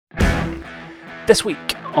This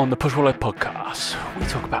week on the Push Wallow podcast, we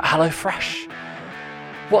talk about HelloFresh,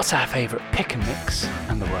 what's our favourite pick and mix,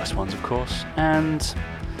 and the worst ones, of course, and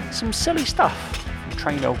some silly stuff from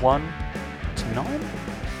Trainer 1 to 9.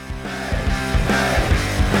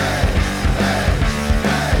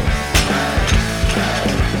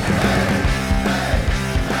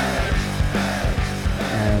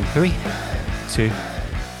 And 3, 2,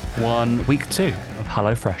 1, week 2 of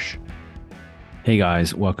HelloFresh. Hey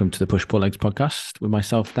guys, welcome to the Push Pull Legs podcast with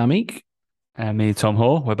myself, Damik. And me, Tom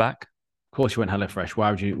Hall, we're back. Of course, you went HelloFresh.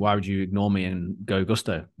 Why would you ignore me and go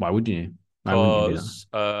Gusto? Why would you? Why wouldn't you do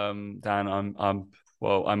that? Dan,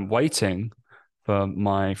 I'm waiting for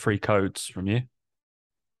my free codes from you.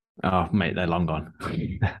 Oh, mate, they're long gone.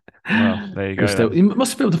 Well, there you go. Gusto, you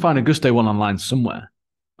must be able to find a Gusto one online somewhere.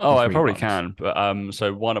 Oh, I probably can. But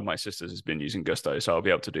so one of my sisters has been using Gusto, so I'll be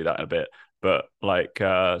able to do that in a bit. But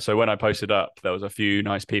so when I posted up, there was a few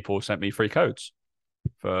nice people sent me free codes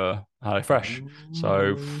for HelloFresh.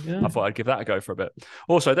 So yeah. I thought I'd give that a go for a bit.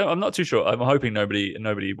 Also, I'm not too sure. I'm hoping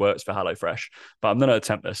nobody works for HelloFresh, but I'm going to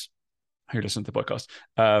attempt this. Who listens to the podcast?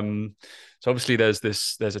 So obviously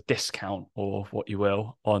there's a discount or what you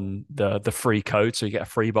will on the free code, so you get a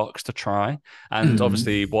free box to try. And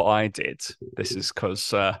obviously what I did, this is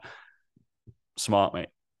because smart mate,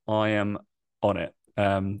 I am on it.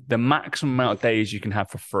 The maximum amount of days you can have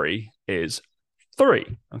for free is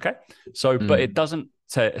 3. Okay, so but it doesn't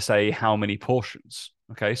say how many portions.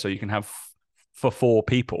 Okay, so you can have for 4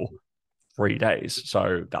 people 3 days.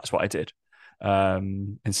 So that's what I did.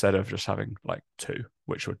 Instead of just having like 2,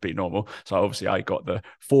 which would be normal. So obviously I got the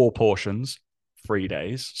 4 portions, 3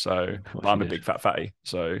 days. So but I'm a big fat fatty.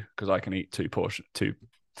 So because I can eat 2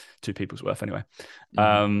 people's worth anyway.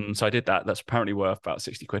 So I did that. That's apparently worth about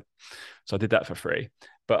 60 quid. So I did that for free.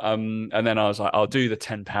 But and then I was like, I'll do the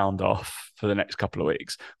 £10 off for the next couple of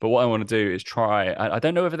weeks. But what I want to do is try. I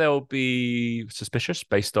don't know whether they'll be suspicious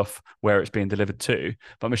based off where it's being delivered to,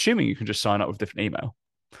 but I'm assuming you can just sign up with a different email.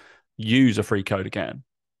 Use a free code again,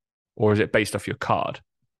 or is it based off your card?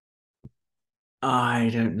 I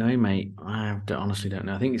don't know, mate. Honestly don't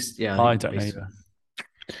know. I think it's I don't know either.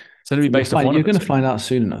 So it'll be based off you're going to find out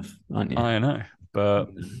soon enough, aren't you? I know, but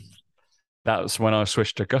that was when I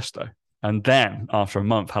switched to Gusto, and then after a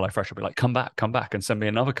month, HelloFresh will be like, come back, and send me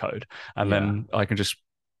another code, and then I can just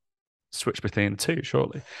switch between the 2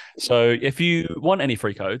 shortly. So if you want any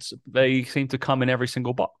free codes, they seem to come in every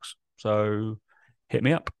single box. So hit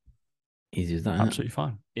me up. Easy as that. Absolutely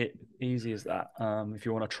fine. Easy as that. If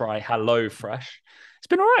you want to try HelloFresh, it's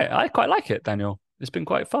been all right. I quite like it, Daniel. It's been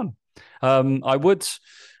quite fun. I would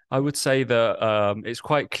say that it's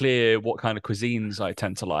quite clear what kind of cuisines I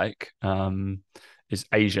tend to like. Is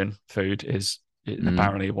Asian food is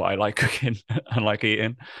apparently what I like cooking and like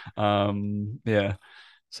eating. Yeah.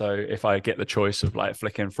 So if I get the choice of like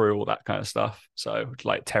flicking through all that kind of stuff, so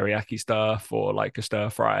like teriyaki stuff or like a stir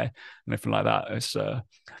fry, anything like that, it's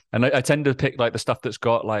and I tend to pick like the stuff that's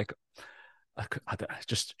got like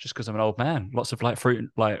just because I'm an old man, lots of like fruit,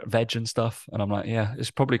 like veg and stuff, and I'm like, yeah,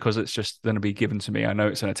 it's probably because it's just going to be given to me. I know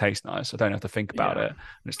it's going to taste nice. I don't have to think about it, and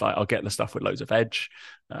it's like I'll get the stuff with loads of veg,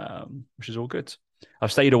 which is all good.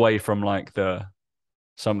 I've stayed away from like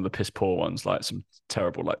some of the piss poor ones, like some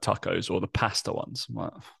terrible like tacos or the pasta ones. I'm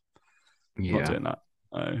like, not doing that.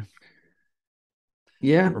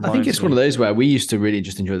 Yeah, I think it's one of those where we used to really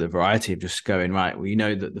just enjoy the variety of just going, right, well, you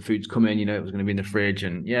know that the food's coming, you know it was going to be in the fridge,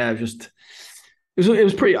 and it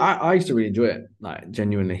was pretty. I used to really enjoy it, like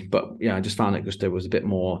genuinely. But yeah, I just found that Gusto was a bit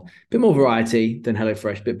more variety than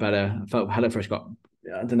HelloFresh, a bit better. I felt HelloFresh got,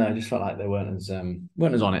 I don't know, I just felt like they weren't as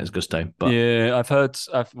on it as Gusto. But yeah, I've heard.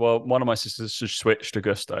 One of my sisters just switched to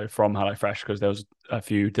Gusto from HelloFresh because there was a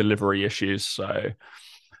few delivery issues. So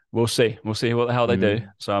we'll see. We'll see what the hell they do.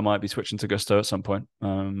 So I might be switching to Gusto at some point.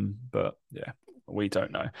 But yeah, we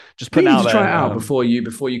don't know. Just put out there. Try it out before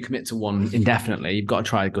you commit to one indefinitely. You've got to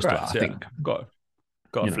try Gusto out, I think. Got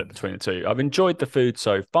to flip between the 2. I've enjoyed the food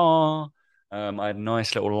so far. I had a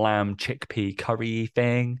nice little lamb chickpea curry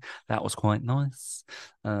thing. That was quite nice.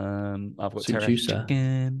 I've got teriyaki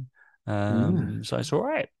chicken. So it's all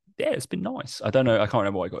right. Yeah, it's been nice. I don't know. I can't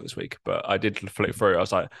remember what I got this week, but I did flip through. I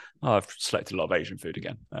was like, I've selected a lot of Asian food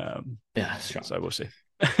again. Sure. So we'll see.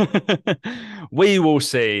 We will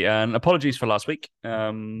see. And apologies for last week.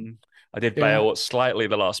 I did bail slightly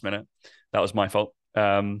the last minute. That was my fault.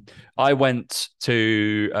 I went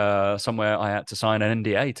to somewhere I had to sign an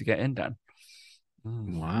NDA to get in, Dan.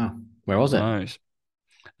 Wow. Where was it? Nice.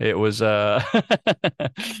 It was they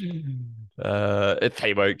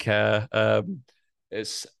won't care.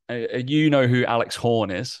 It's you know who Alex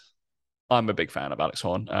Horne is? I'm a big fan of Alex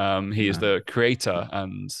Horn. He is the creator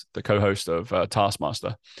and the co-host of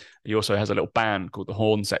Taskmaster. He also has a little band called the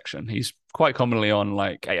Horn Section. He's quite commonly on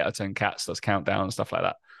like 8 out of 10 Cats, does countdown and stuff like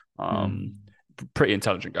that. Pretty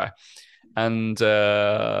intelligent guy. And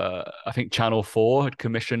I think Channel 4 had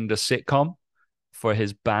commissioned a sitcom for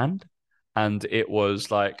his band, and it was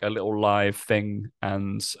like a little live thing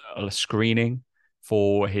and a screening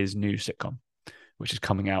for his new sitcom, which is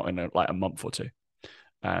coming out in a month or two.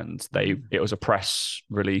 And it was a press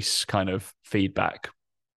release kind of feedback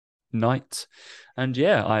night. And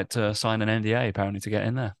yeah, I had to sign an NDA apparently to get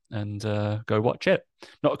in there and go watch it.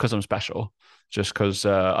 Not because I'm special, just because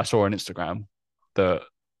I saw on Instagram that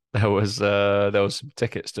there was some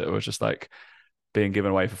tickets that were just like being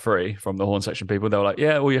given away for free from the Horn Section people. They were like,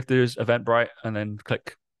 yeah, all you have to do is Eventbrite and then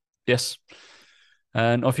click yes,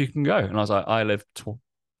 and off you can go. And I was like, I live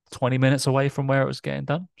 20 minutes away from where it was getting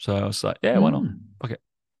done, so I was like, yeah, why not? Okay.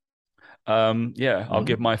 I'll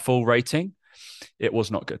give my full rating. It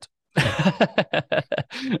was not good.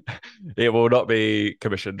 It will not be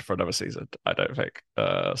commissioned for another season, I don't think.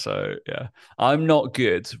 So yeah, I'm not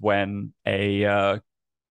good when a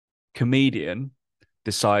comedian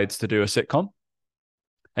decides to do a sitcom,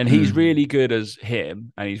 and he's really good as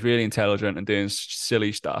him, and he's really intelligent and doing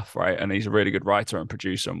silly stuff, right? And he's a really good writer and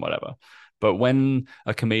producer and whatever. But when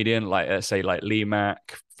a comedian, like let's say like Lee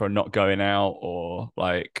Mack for Not Going Out, or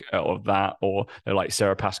like or like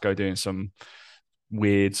Sarah Pascoe doing some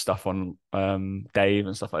weird stuff on Dave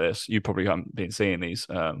and stuff like this. You probably haven't been seeing these.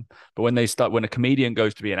 But when a comedian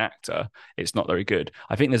goes to be an actor, it's not very good.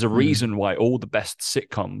 I think there's a reason why all the best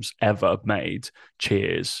sitcoms ever made,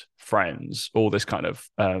 Cheers, Friends, all this kind of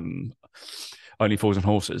Only Fools and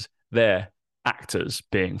Horses, they're actors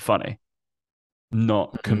being funny,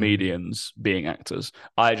 not comedians being actors.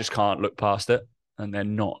 I just can't look past it, and they're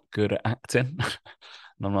not good at acting.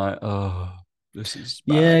 And I'm like, oh, this is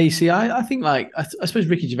bad. Yeah, you see, I think like I suppose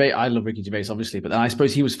Ricky Gervais. I love Ricky Gervais, obviously, but then I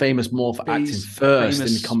suppose he was famous more for acting first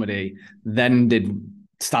in comedy, then did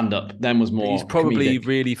stand up, then was more. He's probably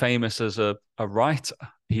really famous as a writer.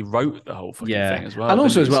 He wrote the whole fucking thing as well. And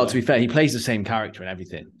also, as well, to be fair, he plays the same character and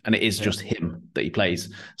everything, and it is just him that he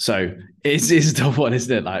plays. So it's a tough one,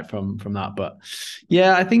 isn't it? Like from that, but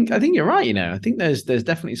yeah, I think you're right. You know, I think there's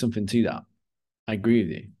definitely something to that. I agree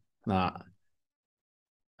with you. That.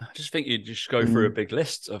 I just think you just go through a big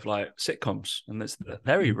list of like sitcoms, and it's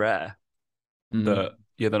very rare that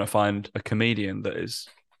you're going to find a comedian that is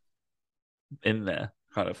in there.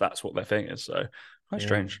 Kind of that's what their thing is. So quite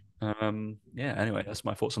strange. Anyway, that's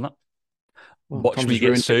my thoughts on that. Well, watch me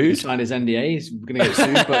get sued. Sign his NDA. He's going to get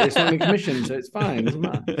sued, but it's not a commission, so it's fine. It doesn't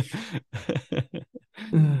matter.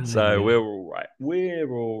 So we're all right.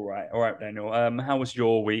 We're all right. All right, Daniel. How was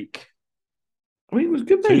your week? I mean, it was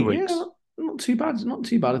good, mate. 2 weeks. Yeah, not too bad. Not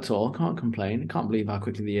too bad at all. Can't complain. I can't believe how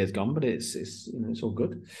quickly the year's gone, but it's it's all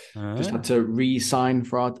good. Just had to re-sign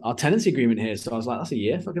for our tenancy agreement here, so I was like, that's a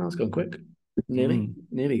year. Fucking that's gone quick.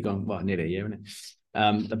 Nearly gone. Well, nearly a year, isn't it?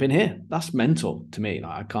 I've been here. That's mental to me.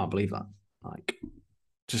 Like, I can't believe that. Like,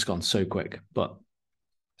 just gone so quick. But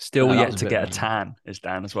still yet to get a tan is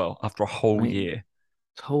Dan as well after a whole year.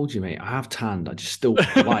 Told you, mate. I have tanned. I just still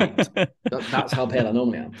white. That's how pale I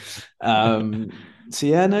normally am. So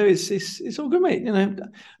yeah, no, it's all good, mate. You know, I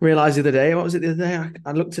realized the other day. What was it the other day?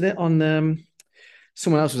 I looked at it on.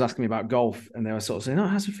 Someone else was asking me about golf, and they were sort of saying, "Oh,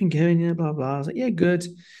 how's everything going?" Yeah, blah blah. I was like, "Yeah, good.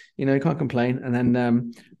 You know, can't complain." And then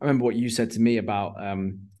I remember what you said to me about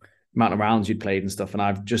amount of rounds you'd played and stuff. And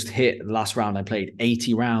I've just hit the last round. I played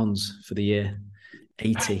 80 rounds for the year.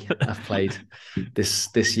 80 I've played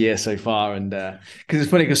this year so far. And because it's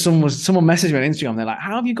funny, because someone messaged me on Instagram. They're like,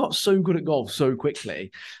 how have you got so good at golf so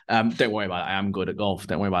quickly? Don't worry about it. I am good at golf.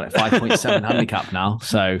 Don't worry about it. 5.7 handicap now.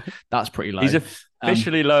 So that's pretty low. He's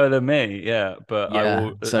officially lower than me. Yeah.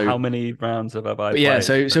 But so how many rounds have I played? Yeah.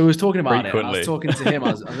 So I was talking about it. I was talking to him.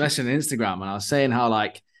 I was messaging on Instagram, and I was saying how,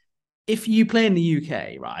 like, if you play in the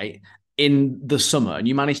UK, right, in the summer, and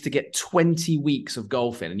you manage to get 20 weeks of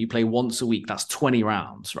golf in, and you play once a week, that's 20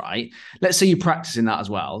 rounds, right? Let's say you practice in that as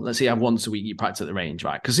well. Let's say you have once a week, you practice at the range,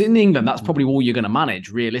 right? Because in England, that's probably all you're going to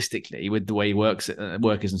manage realistically with the way work is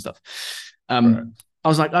and stuff. Right. I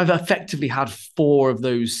was like, I've effectively had 4 of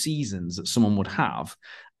those seasons that someone would have.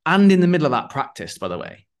 And in the middle of that practice, by the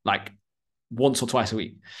way, like once or twice a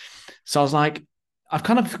week. So I was like, I've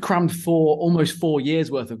kind of crammed almost 4 years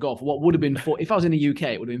worth of golf. What would have been if I was in the UK,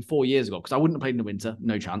 it would have been 4 years ago, because I wouldn't have played in the winter,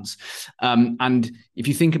 no chance. And if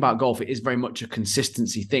you think about golf, it is very much a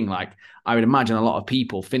consistency thing. Like, I would imagine a lot of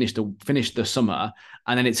people finish the summer,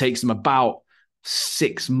 and then it takes them about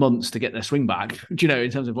 6 months to get their swing back, you know,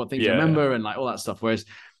 in terms of what things you remember and like all that stuff. Whereas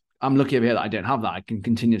I'm lucky over here that I don't have that. I can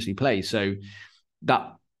continuously play. So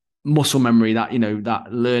that muscle memory, that,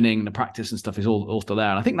 that learning, the practice and stuff is all still there.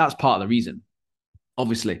 And I think that's part of the reason,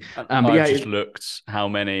 obviously. But I've just looked how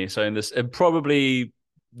many. So in this, probably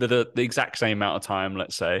the exact same amount of time,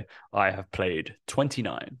 let's say, I have played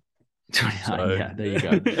 29. 29, so. Yeah, there you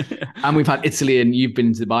go. And we've had Italy, and you've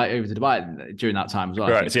been to over to Dubai during that time as well.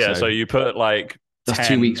 Correct, yeah. So you put like that's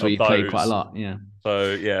 2 weeks where you played quite a lot, yeah.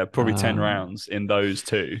 So yeah, probably 10 rounds in those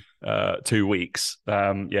 2 weeks.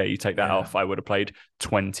 Yeah, you take that off, I would have played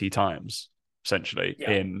 20 times essentially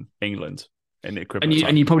in England in the equivalent.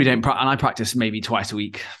 And you probably don't. And I practice maybe twice a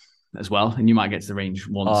week as well, and you might get to the range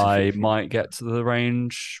once. I might get to the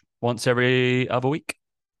range once every other week.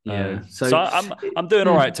 Yeah, so I'm doing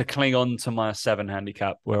all right to cling on to my 7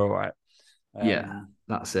 handicap. We're all right. Yeah,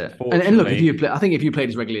 that's it. And look, if you play, I think if you played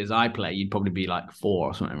as regularly as I play, you'd probably be like 4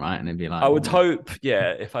 or something, right? And it'd be like, I would hope,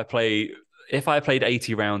 yeah. If I played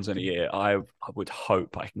 80 rounds in a year, I would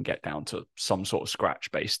hope I can get down to some sort of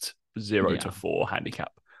scratch based 0 to 4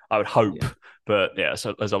 handicap. I would hope, but yeah,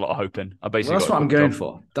 so there's a lot of hoping. That's what I'm going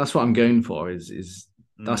for. That's what I'm going for. Is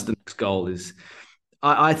that's the next goal. Is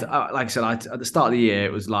I like I said, at the start of the year,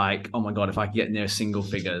 it was like, oh my god, if I could get near single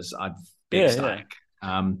figures, I'd be ecstatic.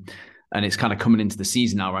 And it's kind of coming into the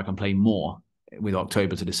season now where I can play more with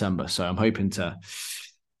October to December. So I'm hoping to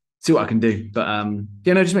see what I can do. But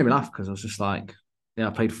it just made me laugh because I was just like, I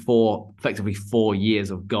played effectively 4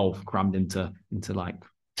 years of golf crammed into like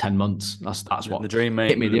 10 months. That's what the dream, mate.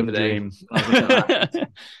 Hit me the other day.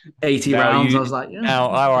 80 rounds. I was like, yeah. Now,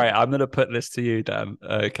 all right, I'm going to put this to you, Dan.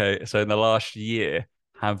 Okay, so in the last year,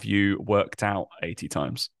 have you worked out 80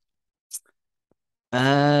 times?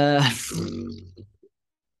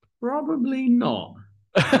 Probably not.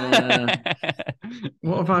 What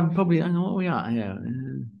have I probably? Hang on, what are we at here?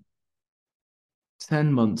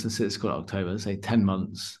 10 months. It's called October. Let's say 10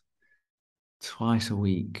 months, twice a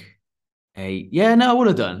week. 8. Yeah, no, I would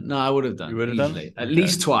have done. No, I would have done. You would have done? At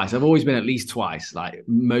least twice. I've always been at least twice, like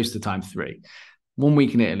most of the time 3. 1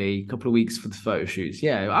 week in Italy, a couple of weeks for the photo shoots.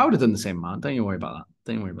 Yeah, I would have done the same amount. Don't you worry about that.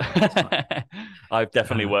 Don't worry about that. I've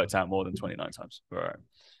definitely worked out more than 29 times. All right.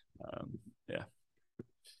 Yeah.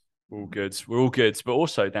 All good. We're all good. But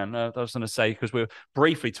also, Dan, I was going to say, because we were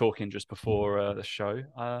briefly talking just before the show,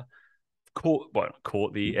 caught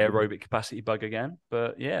the aerobic capacity bug again.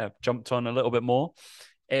 But yeah, jumped on a little bit more.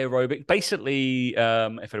 Aerobic, basically,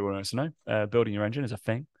 if anyone wants to know, building your engine is a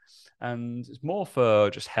thing, and it's more for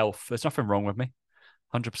just health. There's nothing wrong with me,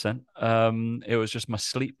 100%. It was just my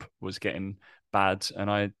sleep was getting bad, and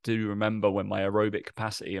I do remember when my aerobic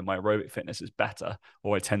capacity and my aerobic fitness is better,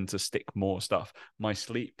 or I tend to stick more stuff, my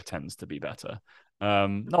sleep tends to be better.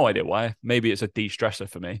 No idea why. Maybe it's a de-stressor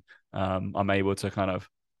for me. I'm able to kind of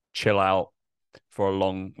chill out for a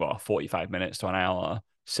long, 45 minutes to an hour,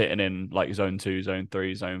 sitting in like zone 2, zone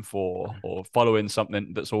 3, zone 4, or following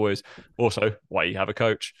something that's always also why you have a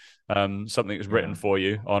coach, something that's written for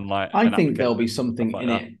you on like. I think there'll be something in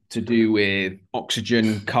it to do with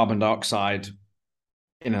oxygen, carbon dioxide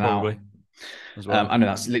in and out. As well. I know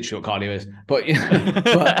that's literally what cardio is, but,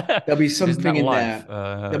 but there'll be something in there.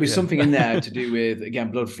 There'll be something in there to do with,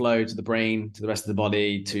 again, blood flow to the brain, to the rest of the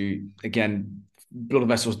body, to, again, blood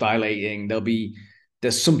vessels dilating.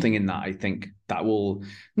 There's something in that, I think, that will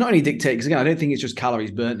not only dictate, because again, I don't think it's just calories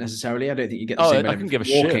burnt necessarily. I don't think you get the same benefit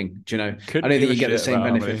from walking. Do you know? I don't think you get the same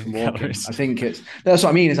benefit from walking. Calories. I think that's what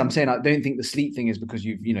I mean. Is I'm saying I don't think the sleep thing is because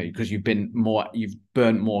you've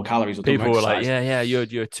burnt more calories. Or people were like, yeah,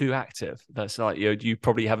 you're too active. That's like you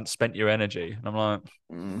probably haven't spent your energy. And I'm like,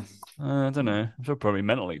 I don't know. I'm still probably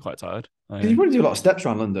mentally quite tired. You probably do a lot of steps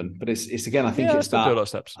around London, but it's again, I think it's that. Do a lot of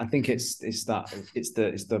steps. I think it's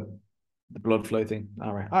the blood flow thing. I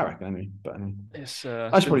reckon. Anyway, but anyway, I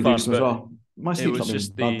should probably do some as well. My sleep's not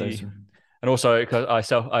been bad though. So. And also because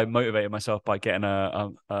I motivated myself by getting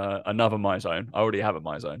another MyZone. I already have a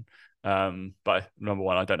MyZone, but number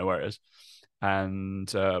one, I don't know where it is. And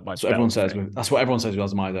that's what everyone says. That's what everyone says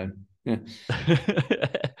with MyZone. Yeah.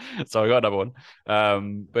 So I got another one,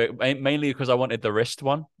 but mainly because I wanted the wrist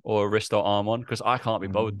one or wrist or arm one, because I can't be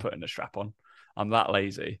bothered putting the strap on. I'm that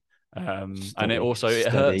lazy. And it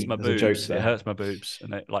hurts my boobs. It hurts my boobs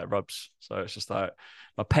and it like rubs. So it's just like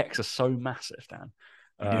my pecs are so massive, Dan.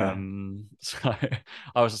 So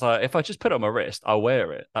I was just like, if I just put it on my wrist, I'll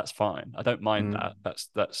wear it. That's fine. I don't mind that.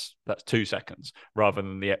 That's 2 seconds rather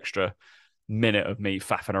than the extra minute of me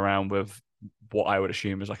faffing around with what I would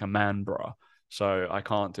assume is like a man bra. So I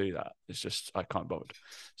can't do that. It's just I can't bother.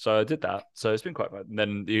 So I did that. So it's been quite bad. And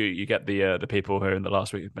then you get the people who in the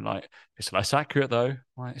last week have been like, it's less accurate though.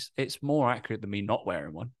 Like, it's more accurate than me not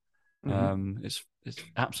wearing one. It's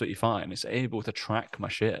absolutely fine. It's able to track my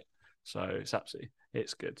shit. So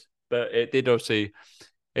it's good. But it did obviously,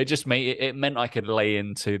 it meant I could lay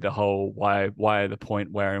into the whole why the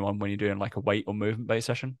point wearing one when you're doing like a weight or movement based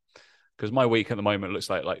session. Because my week at the moment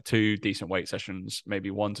looks like 2 decent weight sessions,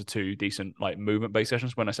 maybe 1 to 2 decent like movement based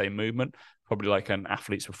sessions. When I say movement, probably like an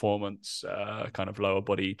athlete's performance, kind of lower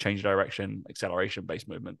body change direction, acceleration based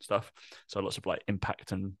movement stuff. So lots of like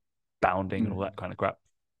impact and bounding and all that kind of crap.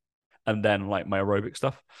 And then like my aerobic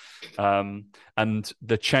stuff. And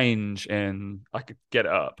the change in, I could get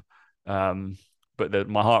it up, but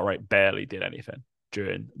my heart rate barely did anything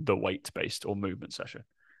during the weight based or movement session.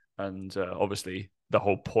 And obviously, the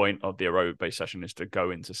whole point of the aerobic based session is to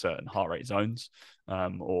go into certain heart rate zones,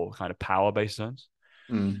 or kind of power based zones.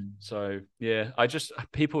 So yeah,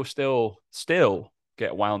 people still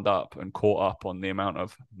get wound up and caught up on the amount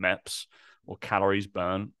of MEPs or calories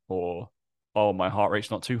burnt, or my heart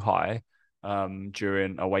rate's not too high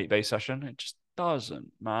during a weight based session. It just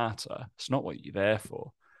doesn't matter. It's not what you're there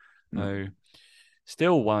for. So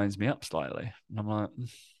still winds me up slightly. And I'm like,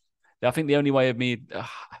 I think the only way of me,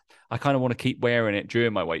 I kind of want to keep wearing it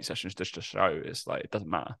during my weight sessions just to show it's like, it doesn't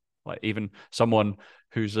matter. Like even someone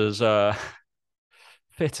who's as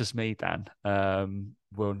fit as me, Dan,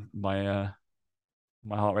 will my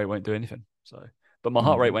heart rate won't do anything. So, but my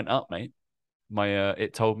heart rate went up, mate.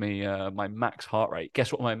 It told me my max heart rate.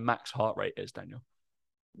 Guess what my max heart rate is, Daniel?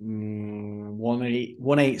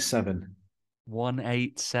 187.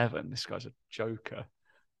 187. This guy's a joker.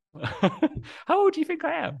 How old do you think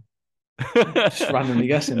I am? Just randomly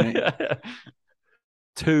guessing, mate.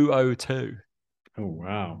 202. Oh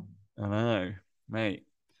wow. I know, mate.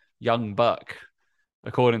 Young buck.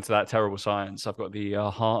 According to that terrible science, I've got the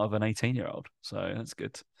heart of an 18-year-old. So that's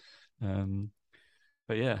good.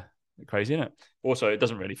 But yeah, crazy, isn't it? Also, it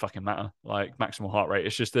doesn't really fucking matter. Like maximal heart rate.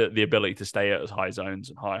 It's just the ability to stay at as high zones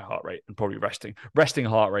and high heart rate, and probably resting. Resting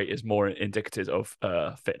heart rate is more indicative of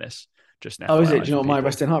fitness. Just now. Oh, is it? Do you know what my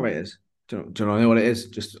resting heart rate is? Do you know what it is?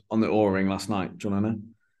 Just on the Oura ring last night. Do you want to know?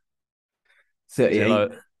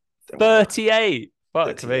 38. 38.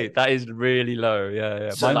 Fuck 38. me. That is really low.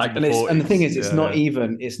 Yeah. So like, and the thing is, it's not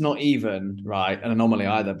even right an anomaly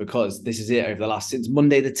either, because this is it over the last, since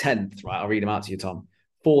Monday the 10th, right? I'll read them out to you, Tom.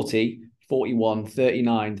 40, 41,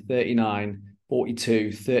 39, 39,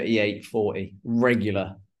 42, 38, 40.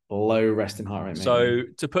 Regular low resting heart rate. So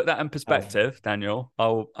to put that in perspective, Daniel,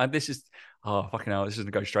 this is fucking hell, this is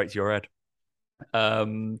gonna go straight to your head.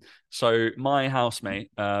 So my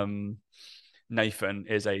housemate, Nathan,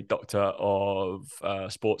 is a doctor of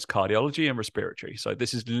sports cardiology and respiratory. So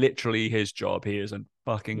this is literally his job. He is a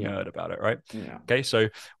fucking nerd about it, right? Yeah. Okay. So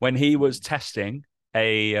when he was testing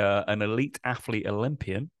an elite athlete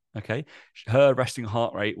Olympian, okay, her resting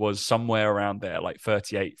heart rate was somewhere around there, like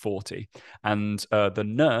 38, 40. And the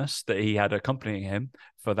nurse that he had accompanying him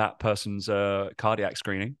for that person's cardiac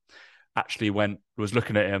screening actually was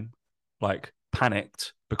looking at him like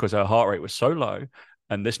panicked because her heart rate was so low.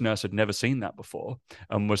 And this nurse had never seen that before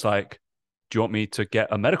and was like, do you want me to get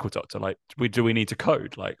a medical doctor? Like, do we need to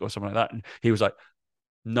code, like, or something like that? And he was like,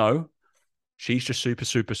 no, she's just super,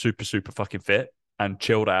 super, super, super fucking fit and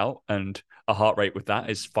chilled out. And a heart rate with that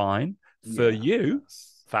is fine. For you,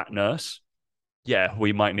 fat nurse, yeah,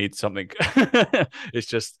 we might need something. It's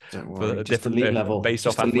just for a different elite level, based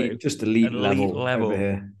off athlete. Just elite level over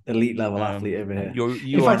here. Elite level athlete over here.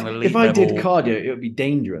 If I did cardio, it would be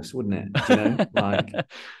dangerous, wouldn't it? Do you know, like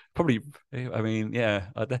probably. I mean, yeah.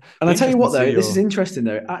 And I tell you what, though, this is interesting.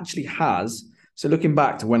 Though it actually has. So looking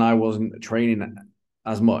back to when I wasn't training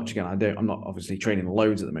as much, again, I'm not obviously training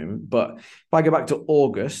loads at the moment. But if I go back to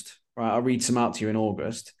August, right, I'll read some out to you in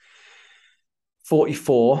August.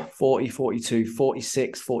 44, 40, 42,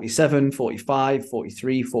 46, 47, 45,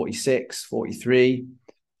 43, 46, 43,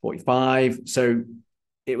 45. So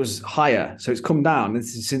it was higher. So it's come down.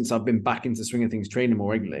 This is since I've been back into swing of things, training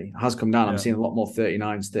more regularly. It has come down. I'm seeing a lot more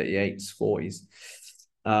 39s, 38s, 40s.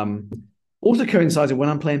 Also coincides with when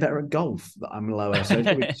I'm playing better at golf that I'm lower. So it's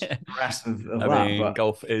probably stress of that. But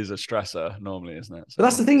golf is a stressor normally, isn't it? So. But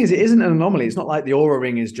that's the thing, is it isn't an anomaly. It's not like the Oura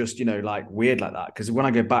ring is just, like weird like that. Because when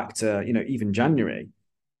I go back to, even January,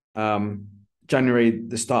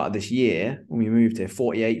 the start of this year, when we moved here,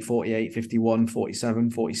 48, 48, 51, 47,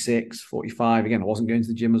 46, 45. Again, I wasn't going to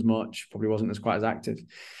the gym as much, probably wasn't as quite as active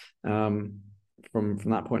from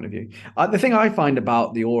that point of view. The thing I find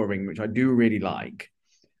about the Oura ring, which I do really like,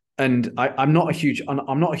 and I'm not a huge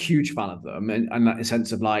fan of them, and in the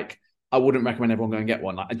sense of like, I wouldn't recommend everyone go and get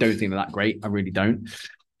one. I don't think they're that great. I really don't.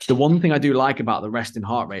 The one thing I do like about the resting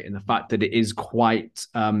heart rate and the fact that it is quite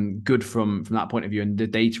good from that point of view, and the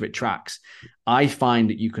data it tracks, I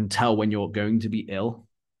find that you can tell when you're going to be ill.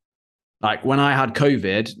 Like when I had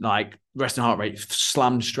COVID, like resting heart rate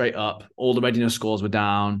slammed straight up. All the readiness scores were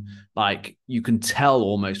down. Like you can tell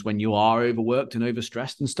almost when you are overworked and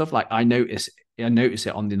overstressed and stuff. Like I notice it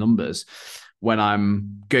on the numbers when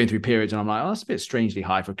I'm going through periods and I'm like, oh, that's a bit strangely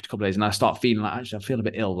high for a couple of days. And I start feeling like actually I feel a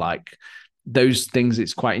bit ill. Like those things,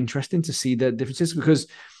 it's quite interesting to see the differences because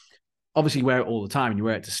obviously you wear it all the time and you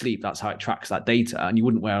wear it to sleep. That's how it tracks that data. And you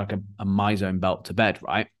wouldn't wear like a MyZone belt to bed,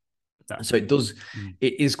 right? No. So it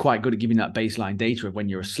is quite good at giving that baseline data of when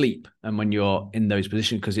you're asleep and when you're in those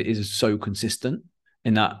positions because it is so consistent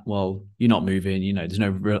in that, well, you're not moving, there's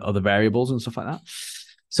no other variables and stuff like that.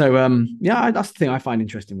 So, that's the thing I find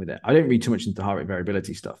interesting with it. I don't read too much into heart rate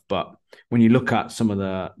variability stuff, but when you look at some of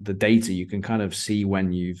the data, you can kind of see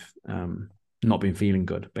when you've not been feeling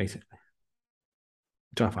good, basically,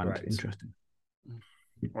 which I find interesting.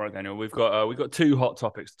 All right, Daniel, we've got two hot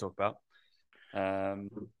topics to talk about.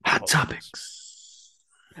 Hot topics.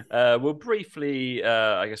 We'll briefly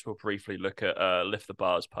look at Lift the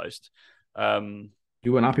Bar's post.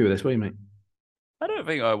 You weren't happy with this, were you, mate? I don't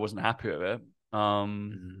think I wasn't happy with it.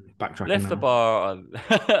 Backtracking. Lift the Bar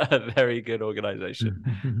are a very good organization.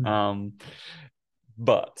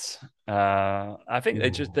 But I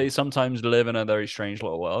think they sometimes live in a very strange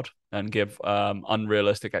little world and give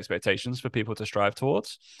unrealistic expectations for people to strive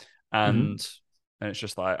towards. And it's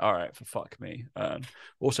just like, all right, for fuck me.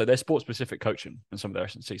 Also, their sport-specific coaching and some of their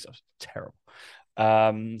S&C stuff is terrible.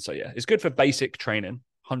 So yeah, it's good for basic training,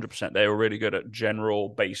 100%. They were really good at general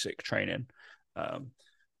basic training.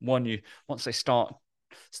 Once they start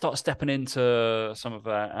stepping into some of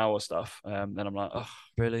our stuff, then I'm like, oh,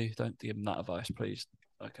 really? Don't give them that advice, please.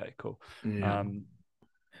 Okay, cool.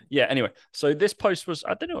 Yeah. Anyway, so this post was,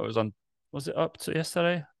 I don't know, was it up to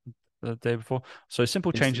yesterday, the day before? So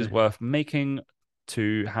simple changes worth making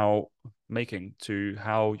to how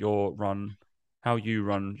you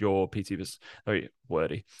run your PT business. Very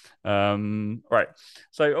wordy. Right.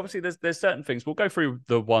 So obviously there's certain things. We'll go through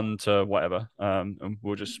the 1 to whatever. And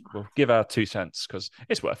we'll give our 2 cents because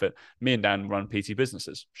it's worth it. Me and Dan run PT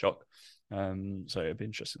businesses. Shock. So it'd be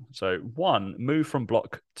interesting. So 1, move from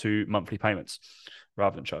block to monthly payments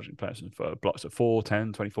rather than charging person for blocks of 4,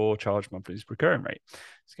 10, 24, charge monthly recurring rate.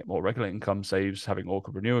 To get more regular income, saves having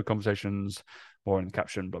awkward renewal conversations, more in the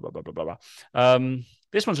caption, blah, blah, blah, blah, blah, blah.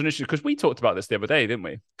 This one's an issue because we talked about this the other day, didn't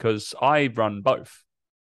we? Because I run both,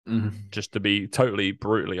 just to be totally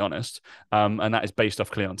brutally honest. And that is based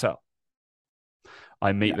off clientele.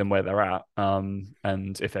 I meet them where they're at. And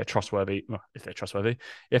if they're trustworthy,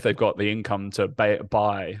 if they've got the income to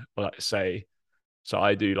buy, let's say, so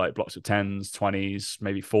I do like blocks of 10s, 20s,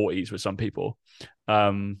 maybe 40s with some people,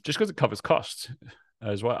 just because it covers costs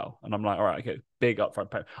as well. And I'm like, all right, okay, big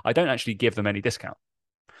upfront payment. I don't actually give them any discount.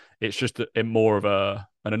 It's just more of an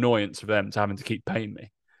annoyance for them to having to keep paying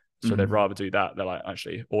me. So they'd rather do that. They're like,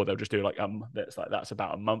 actually, or they'll just do like, that's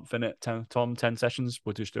about a month in it, 10 sessions.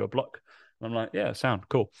 We'll just do a block. And I'm like, yeah, sound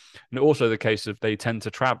cool. And also the case of they tend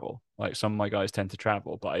to travel. Like some of my guys tend to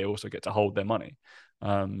travel, but I also get to hold their money.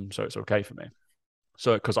 So it's okay for me.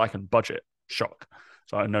 So, because I can budget, shock.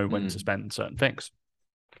 So I know when to spend certain things.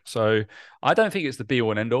 So I don't think it's the be all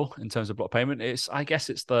and end all in terms of block payment. I guess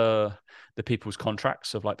it's the people's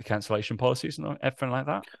contracts of like the cancellation policies and everything like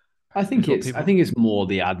that. I think it's more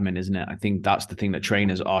the admin, isn't it? I think that's the thing that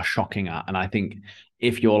trainers are shocking at. And I think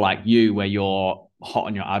if you're like you, where you're hot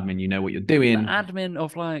on your admin, you know what you're doing. The admin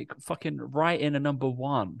of like fucking writing a number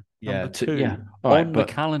 1, number 2 on the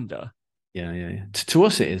calendar. Yeah. To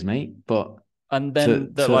us it is, mate. But and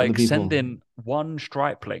then they're like sending one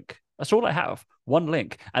Stripe link. That's all I have. One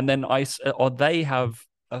link, and then they have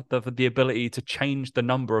the ability to change the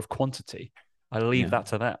number of quantity. I leave that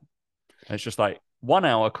to them. And it's just like 1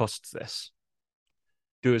 hour costs this.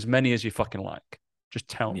 Do as many as you fucking like. Just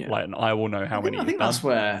tell me, and I will know how many. I think that's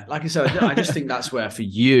where, like I said, I just think that's where for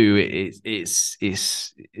you it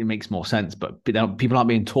makes more sense. But people aren't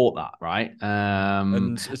being taught that, right?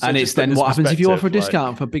 And it's then what happens if you offer a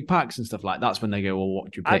discount for big packs and stuff like that? That's when they go, well,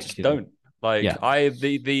 what do you pick? I just don't.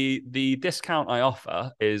 The discount I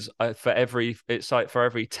offer is for every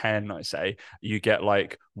 10, I say, you get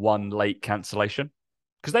like 1 late cancellation.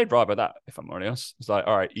 Because they'd rather that, if I'm honest. It's like,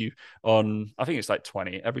 all right, I think it's like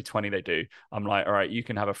 20. Every 20 they do, I'm like, all right, you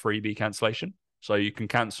can have a freebie cancellation. So you can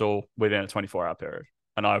cancel within a 24-hour period.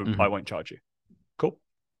 And I won't charge you. Cool.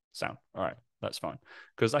 Sound. All right. That's fine.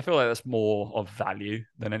 Because I feel like that's more of value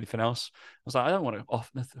than anything else. I was like, I don't want to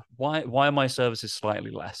offer. Why are my services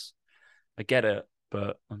slightly less? I get it,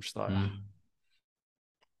 but I'm just like,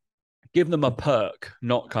 give them a perk,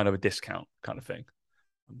 not kind of a discount kind of thing.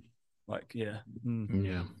 Like, yeah.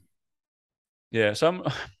 Yeah. Yeah. So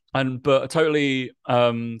but totally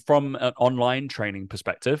from an online training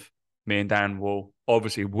perspective, me and Dan will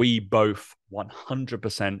obviously we both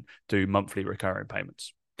 100% do monthly recurring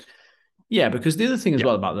payments. Yeah, because the other thing as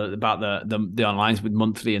well about the onlines with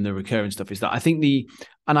monthly and the recurring stuff is that I think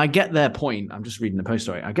and I get their point. I'm just reading the post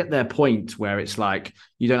story. I get their point where it's like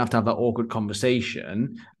you don't have to have that awkward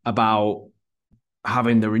conversation about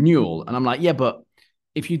having the renewal. And I'm like, yeah, but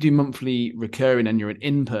if you do monthly recurring and you're an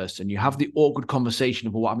in-person, you have the awkward conversation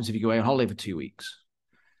of what happens if you go away on holiday for 2 weeks.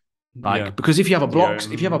 Like, because if you have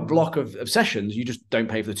a block of sessions, you just don't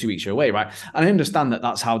pay for the 2 weeks you're away, right? And I understand that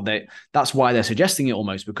that's why they're suggesting it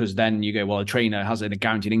almost, because then you go, well, a trainer has a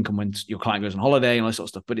guaranteed income when your client goes on holiday and all that sort of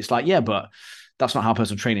stuff. But it's like, yeah, but that's not how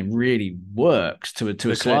personal training really works to a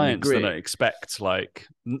certain clients degree. Don't expect, like,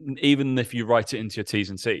 even if you write it into your T's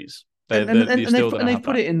and C's. They've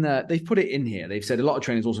put it in there. They've put it in here. They've said a lot of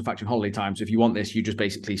trainers also factor in holiday time. So if you want this, you just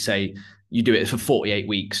basically say you do it for 48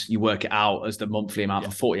 weeks. You work it out as the monthly amount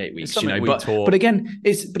for 48 weeks. But again,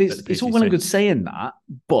 it's all well and good saying that,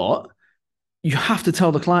 but you have to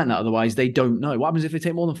tell the client that, otherwise they don't know. What happens if they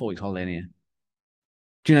take more than 4 weeks holiday in a year?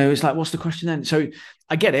 Do you know? It's like, what's the question then? So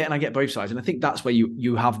I get it, and I get both sides, and I think that's where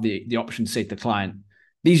you have the option to say to the client,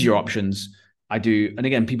 these are your options. I do. And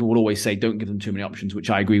again, people will always say, don't give them too many options, which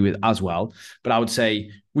I agree with as well. But I would say,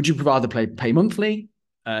 would you rather pay monthly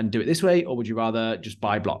and do it this way, or would you rather just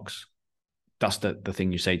buy blocks? That's the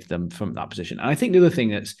thing you say to them from that position. And I think the other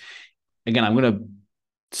thing that's, again, I'm going to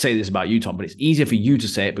say this about you, Tom, but it's easier for you to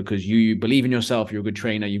say it because you believe in yourself. You're a good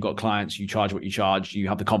trainer. You've got clients. You charge what you charge. You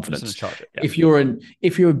have the confidence. If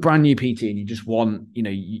you're a brand new PT and you just want,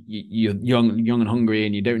 you're young and hungry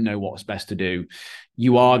and you don't know what's best to do,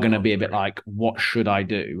 you are going to be a bit like, what should I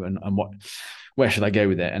do? And where should I go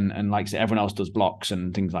with it? And like I said, everyone else does blocks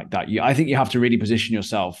and things like that. I think you have to really position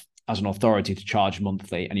yourself as an authority to charge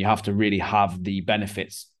monthly, and you have to really have the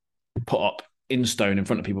benefits put up in stone in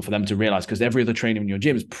front of people for them to realize, because every other trainer in your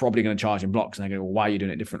gym is probably going to charge in blocks, and they go, well, why are you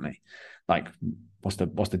doing it differently? Like, what's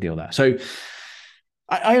the deal there? So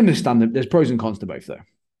I understand that there's pros and cons to both, though.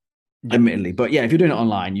 Admittedly, but yeah, if you're doing it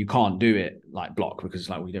online, you can't do it like block, because it's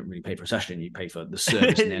like, we don't really pay for a session, you pay for the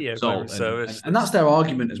service and the result. And that's their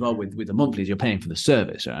argument as well with the monthlies. You're paying for the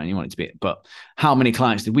service, right? And you want it to be. But how many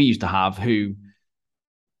clients did we used to have who,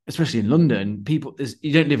 especially in London,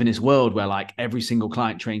 you don't live in this world where like every single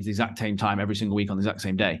client trains the exact same time every single week on the exact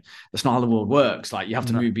same day. That's not how the world works. Like, you have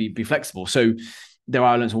to be flexible. So there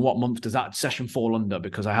are elements of what month does that session fall under?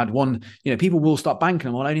 Because I had one, people will start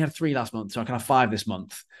banking. Well, I only had 3 last month, so I can have 5 this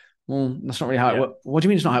month. Well, that's not really how it works. What do you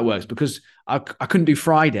mean it's not how it works? Because I couldn't do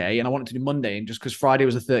Friday and I wanted to do Monday, and just because Friday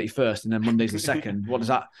was the 31st and then Monday's the 2nd, what does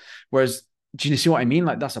that? Whereas, do you see what I mean?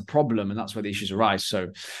 Like, that's a problem, and that's where the issues arise. So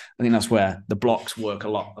I think that's where the blocks work a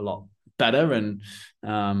lot better. And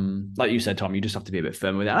like you said, Tom, you just have to be a bit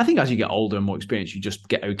firm with it. And I think as you get older and more experienced, you just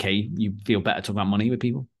get okay. You feel better talking about money with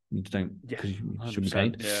people. You just don't, because you should be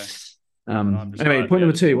paid. Yeah. Anyway, point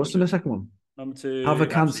number 2. What's the second one? Number 2, have a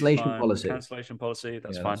cancellation policy. Cancellation policy.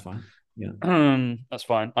 That's fine. That's fine. Yeah, that's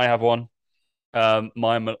fine. I have one. I'm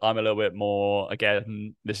a little bit more.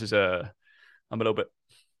 Again, I'm a little bit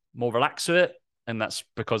more relaxed with it, and that's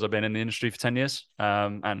because I've been in the industry for 10 years.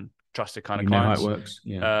 And trusted kind of clients. Know how it works.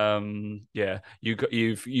 Yeah.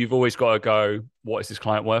 You've always got to go, what is this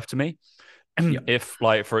client worth to me? If,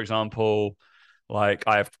 like, for example, like,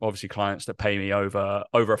 I have obviously clients that pay me over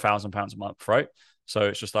 £1,000 a month, right? So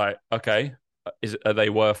it's just like, okay, are they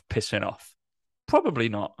worth pissing off? Probably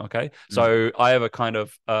not. Okay. So I have a kind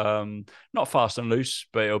of not fast and loose,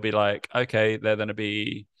 but it'll be like, okay, they're going to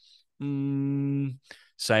be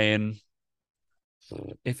saying,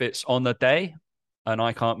 if it's on the day and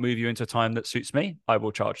I can't move you into a time that suits me, I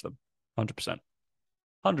will charge them 100%.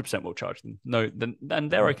 100% will charge them. No, then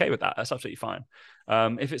they're okay with that. That's absolutely fine.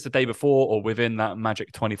 If it's the day before or within that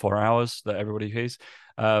magic 24 hours that everybody hears,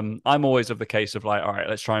 I'm always of the case of like, all right,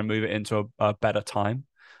 let's try and move it into a better time,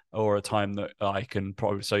 or a time that I can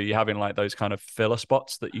probably. So you're having like those kind of filler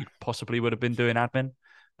spots that you possibly would have been doing admin,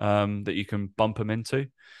 that you can bump them into.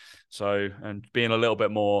 So, and being a little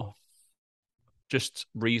bit more just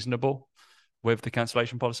reasonable with the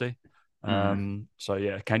cancellation policy. So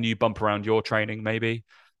yeah, can you bump around your training maybe?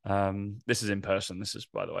 This is in person. This is,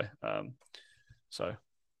 by the way. So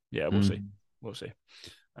yeah, we'll see.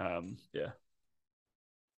 Yeah.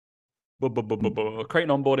 Create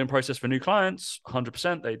an onboarding process for new clients.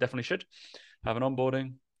 100%. They definitely should have an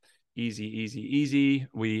onboarding. Easy.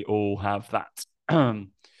 We all have that.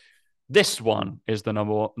 This one is the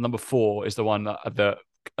number 4 is the one that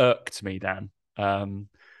irked me, Dan.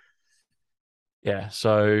 Yeah,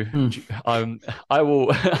 so Mm. I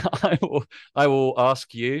will, I will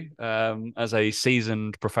ask you, as a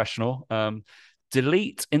seasoned professional,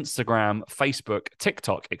 delete Instagram, Facebook,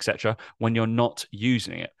 TikTok, etc. when you're not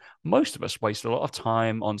using it. Most of us waste a lot of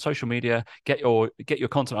time on social media. Get your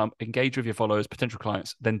content up, engage with your followers, potential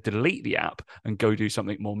clients, then delete the app and go do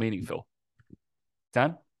something more meaningful.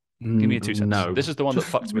 Dan, give me your 2 cents. No, This is the one that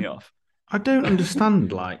just fucked me off. I don't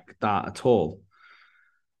understand like that at all.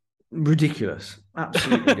 Ridiculous,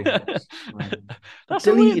 absolutely ridiculous. Like, That's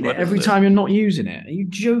a weird deleting it one, every isn't it? time you're not using it. Are you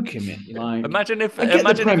joking me? Like, I get the Imagine if you did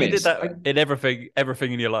premise. that in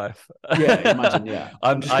everything in your life. Yeah, imagine. Yeah,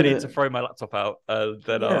 I'm just I need gonna. to throw my laptop out, and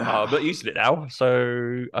then Yeah, I'm not using it now,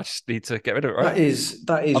 so I just need to get rid of it. Right? that is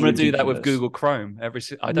I'm going to do that with ridiculous. Google Chrome. I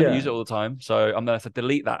don't use Yeah, it all the time, so I'm going to have to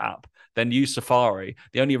delete that app. Then use Safari.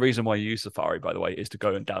 The only reason why you use Safari, by the way, is to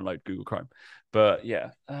go and download Google Chrome. But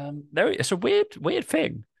yeah, it's a weird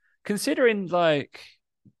thing, considering like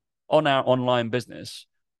on our online business,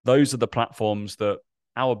 those are the platforms that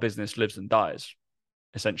our business lives and dies,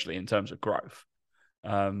 essentially, in terms of growth,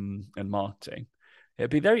 and marketing.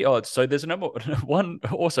 It'd be very odd. So there's a number one.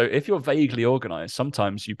 Also, if you're vaguely organized,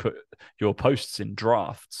 sometimes you put your posts in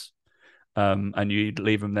drafts, and you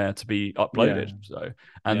leave them there to be yeah, uploaded. So,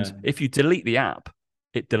 and yeah. if you delete the app,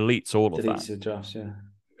 it deletes all of that. Deletes the drafts. Yeah.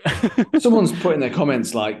 Someone's put in their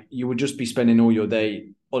comments like you would just be spending all your day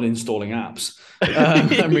uninstalling apps and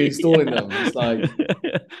reinstalling them. It's like,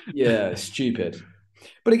 yeah, stupid.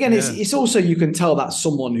 But again, it's Yeah, it's also you can tell that's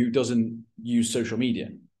someone who doesn't use social media,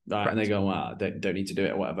 right? And they correct. go, "Wow, don't need to do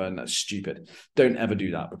it or whatever," and that's stupid. Don't ever do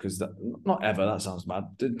that because that not ever. That sounds bad.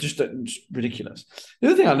 Just ridiculous. The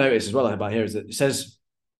other thing I noticed as well about here is that it says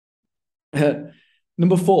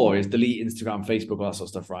number 4 is delete Instagram, Facebook, all that sort of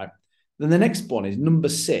stuff, right? Then the next one is number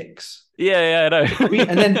 6. Yeah, I know.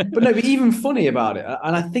 And then, but no, but even funny about it,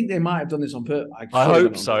 and I think they might have done this on purpose. I'm I sure they've done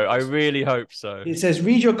hope it on so. I purpose. really hope so. It says,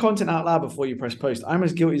 read your content out loud before you press post. I'm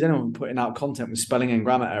as guilty as anyone putting out content with spelling and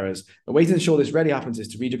grammar errors. The way to ensure this rarely happens is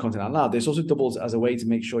to read your content out loud. This also doubles as a way to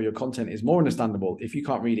make sure your content is more understandable. If you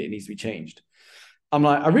can't read it, it needs to be changed. I'm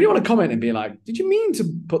like, I really want to comment and be like, did you mean to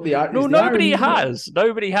put No, is the nobody irony here? has.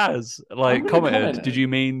 Nobody has I'm like going to commented. Did comment. you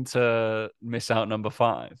mean to miss out number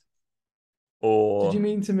 5? Did you Or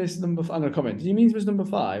mean to miss number? I'm going to comment. Did you mean to miss number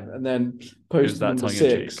 5 and then is post that number tongue in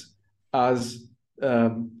cheek? 6 as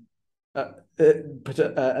and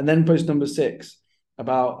then post number 6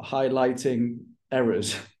 about highlighting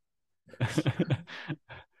errors?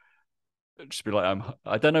 Just be like,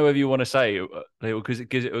 I don't know whether you want to say because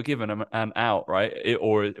it will give an out, right?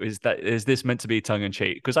 Or is this meant to be tongue in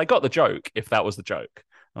cheek? Because I got the joke. If that was the joke,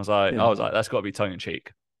 Yeah. that's got to be tongue in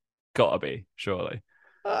cheek. Got to be, surely.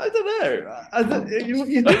 I don't know.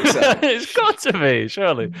 You think so? It's got to be,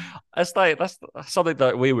 surely. That's something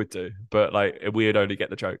that we would do, but like we would only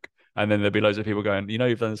get the joke, and then there'd be loads of people going,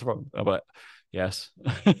 you've done this wrong. I'm like, yes.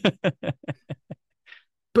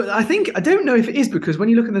 But I don't know if it is because when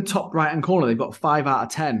you look in the top right hand corner, they've got 5 out of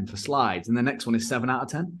 10 for slides, and the next one is 7 out of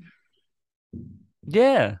 10.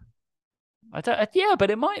 Yeah, I don't. Yeah, but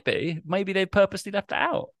it might be. Maybe they purposely left it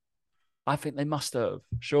out. I think they must have.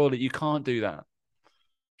 Surely you can't do that.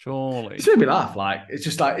 Surely. It's made me laugh. Like it's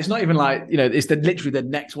just like it's not even like it's literally the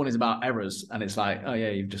next one is about errors, and it's like oh yeah,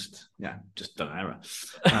 you've just done an error.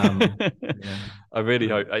 Yeah. I really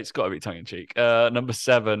hope it's got to be tongue in cheek. Number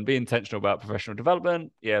 7, be intentional about professional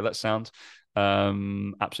development. Yeah, that sounds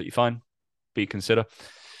absolutely fine. Be consider.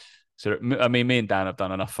 So I mean, me and Dan have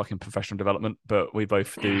done enough fucking professional development, but we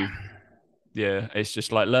both do. Yeah, it's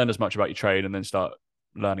just like learn as much about your trade and then start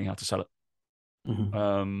learning how to sell it.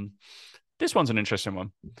 Mm-hmm. This one's an interesting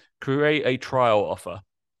one. Create a trial offer.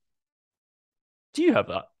 Do you have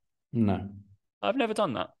that? No. I've never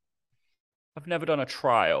done that. I've never done a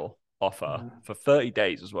trial offer for 30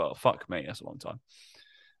 days as well. Fuck me, that's a long time.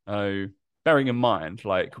 Bearing in mind,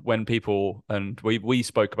 like when people, and we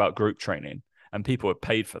spoke about group training and people had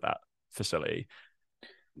paid for that facility.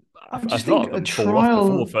 I A just lot think of a them fall off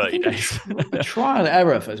trial, before I 30 think days. a trial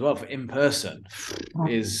error for as well for in person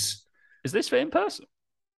is. Is this for in person?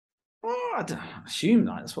 I assume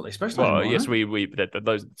that's what they specialize in. Well, More, yes, no?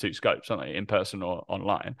 those are the two scopes, aren't they? In person or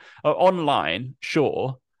online. Online,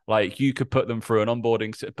 sure, like you could put them through an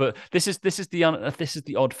onboarding, but this is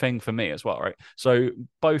the odd thing for me as well, right? So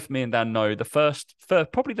both me and Dan know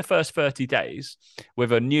probably the first 30 days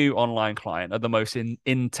with a new online client are the most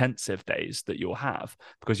intensive days that you'll have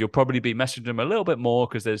because you'll probably be messaging them a little bit more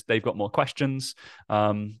because they've got more questions.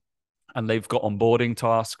 and they've got onboarding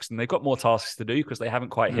tasks and they've got more tasks to do because they haven't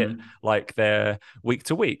quite hit like their week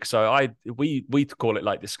to week. So we call it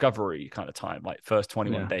like discovery kind of time, like first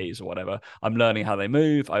 21 days or whatever. I'm learning how they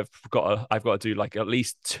move. I've got to do like at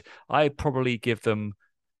least, I probably give them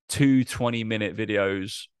 2 20-minute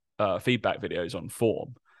videos, feedback videos on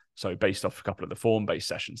form. So based off a couple of the form-based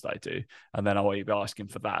sessions that I do, and then I'll be asking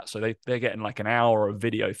for that. So they're getting like an hour of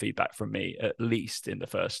video feedback from me at least in the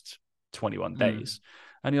first 21 days.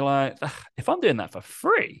 And you're like, if I'm doing that for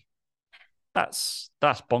free, that's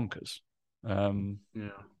bonkers.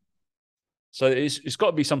 So it's got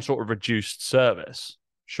to be some sort of reduced service,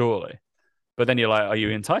 surely. But then you're like, are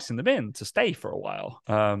you enticing them in to stay for a while?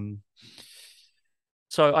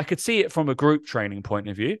 So I could see it from a group training point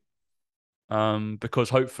of view, because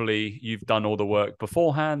hopefully you've done all the work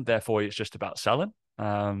beforehand. Therefore, it's just about selling.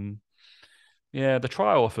 The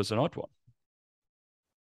trial offer's an odd one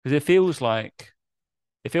because it feels like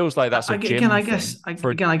that's a gym thing. I guess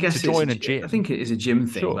to join a gym. I think it is a gym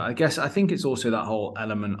thing, Sure. but I think it's also that whole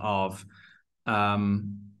element of,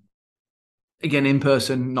 again, in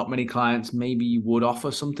person, not many clients. Maybe you would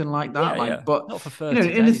offer something like that, but not for 30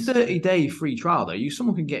 days. In a 30-day free trial, though,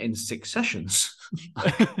 someone can get in 6 sessions.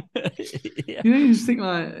 You just think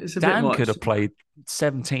like it's a bit much. Dan could have played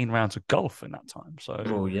 17 rounds of golf in that time. So,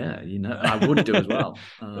 well, yeah, I would do as well.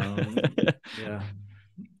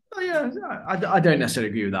 I don't necessarily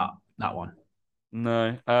agree with that one.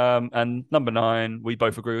 No. And number 9, we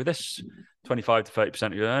both agree with this: 25 to 30%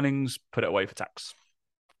 of your earnings, put it away for tax.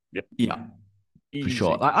 Yep. Yeah. Easy. For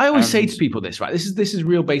sure. I always say to people this, right? This is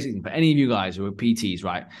real basic for any of you guys who are PTs,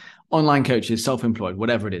 right? Online coaches, self-employed,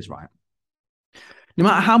 whatever it is, right? No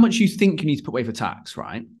matter how much you think you need to put away for tax,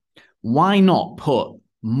 right? Why not put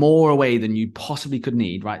more away than you possibly could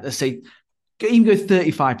need, right? Let's say even go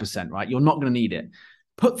 35%, right? You're not going to need it.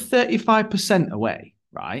 Put 35% away,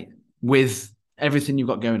 right? With everything you've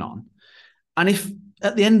got going on. And if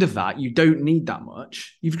at the end of that, you don't need that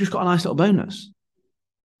much, you've just got a nice little bonus.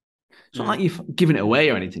 It's not like you've given it away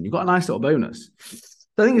or anything. You've got a nice little bonus.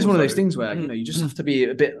 So I think it's one of those things where, you just have to be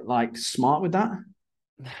a bit like smart with that.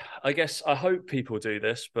 I guess I hope people do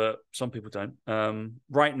this, but some people don't.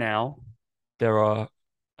 Right now, there are,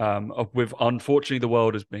 with unfortunately the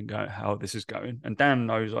world has been going how this is going, and Dan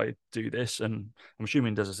knows I do this, and I'm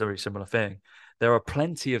assuming does a very similar thing. There are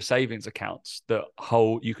plenty of savings accounts that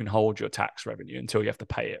you can hold your tax revenue until you have to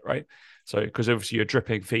pay it, right? So, because obviously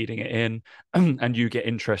you're feeding it in, and you get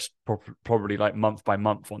interest probably like month by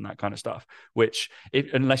month on that kind of stuff, which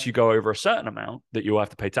unless you go over a certain amount that you'll have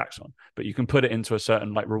to pay tax on, but you can put it into a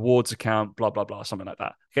certain like rewards account, blah, blah, blah, something like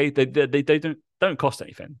that. Okay. They don't cost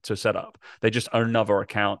anything to set up. They just own another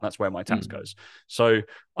account. That's where my tax goes. So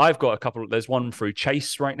I've got a couple. There's one through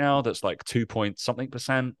Chase right now that's like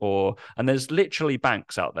 2-point-something%, and there's literally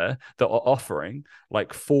banks out there that are offering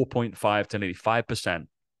like 4.5 to nearly 5%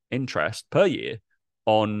 interest per year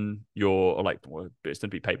on your, it's going to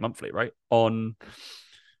be paid monthly, right? On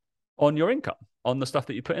your income, on the stuff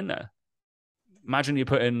that you put in there. Imagine you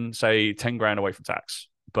put in, say, 10 grand away from tax,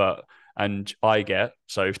 and I get,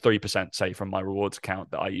 so 3%, say, from my rewards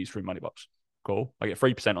account that I use through Moneybox. Cool. I get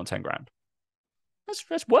 3% on 10 grand.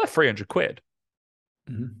 That's worth 300 quid.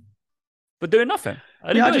 But doing nothing.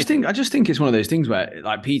 I just think it's one of those things where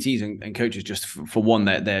like PTs and coaches, just for one,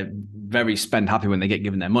 they're very spend happy when they get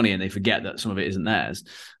given their money and they forget that some of it isn't theirs.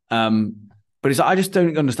 But I just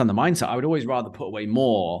don't understand the mindset. I would always rather put away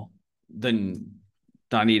more than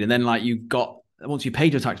I need. And then like once you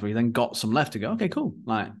paid your tax bill, you then got some left to go, okay, cool.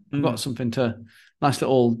 Like I've got something nice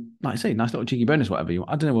little cheeky bonus, whatever you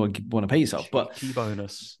want. I don't know what you want to pay yourself, but cheeky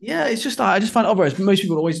bonus. Yeah, it's just I just find it odd. Most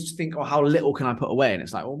people always just think, oh, how little can I put away? And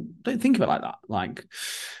it's like, well, don't think of it like that. Like,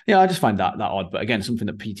 yeah, I just find that odd. But again, something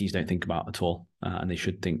that PTs don't think about at all, and they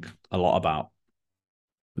should think a lot about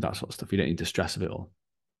with that sort of stuff. You don't need to stress of it all.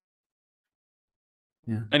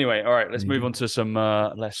 Yeah. Anyway, all right, let's move on to some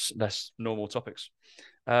less normal topics.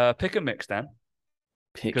 Pick and mix, Dan.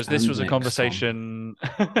 Because this was a conversation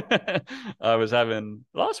I was having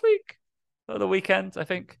last week or the weekend, I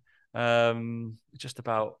think, just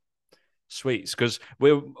about sweets. Because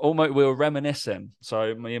we were reminiscing.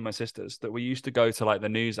 So me and my sisters, that we used to go to like the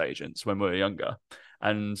news agents when we were younger,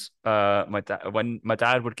 and when my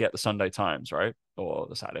dad would get the Sunday Times, right, or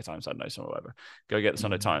the Saturday Times, I don't know, somewhere, whatever, go get the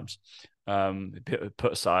Sunday Times,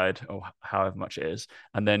 put aside or however much it is,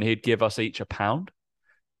 and then he'd give us each £1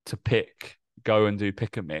 to pick go and do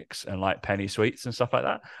pick and mix and like penny sweets and stuff like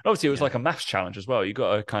that. And obviously, it was like a maths challenge as well. You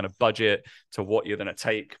got to kind of budget to what you're going to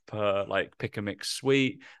take per like pick and mix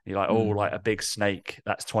sweet. You're like, oh, like a big snake,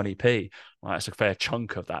 that's 20p. Like, that's a fair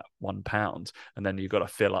chunk of that £1. And then you've got to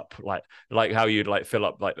fill up like how you'd like fill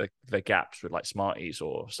up like the gaps with like Smarties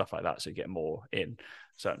or stuff like that, so you get more in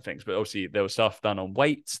certain things. But obviously there was stuff done on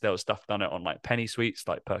weights, there was stuff done on like penny sweets,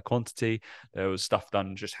 like per quantity, there was stuff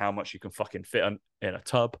done just how much you can fucking fit in a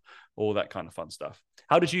tub, all that kind of fun stuff.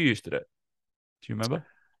 How did you used to do it? Do you remember?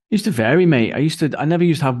 Used to vary, mate. I never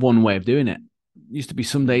used to have one way of doing it. Used to be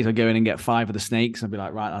some days I'd go in and get 5 of the snakes. I'd be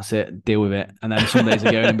like, right, that's it, deal with it. And then some days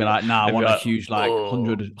I'd go in and be like, nah, I want a huge like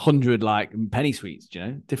 100 like penny sweets, you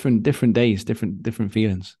know? Different days, different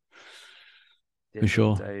feelings. Different for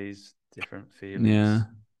sure. Days, different feelings. Yeah.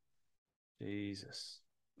 Jesus.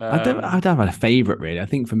 I'd have a favorite, really. I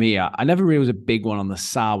think for me, I never really was a big one on the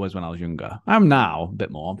sours when I was younger. I am now a bit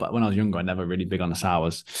more, but when I was younger, I never really big on the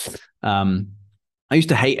sours. I used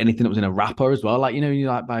to hate anything that was in a wrapper as well. Like, you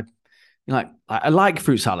know, I like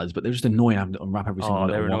fruit salads, but they're just annoying having to unwrap every single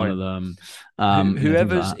one of them.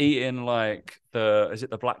 Whoever's like eating like is it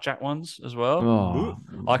the blackjack ones as well? Oh,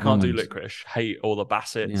 I can't do licorice. Hate all the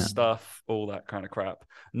Bassett stuff, all that kind of crap.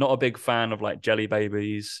 Not a big fan of like jelly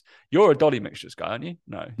babies. You're a Dolly mixtures guy, aren't you?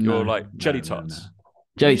 No, you're like jelly tots.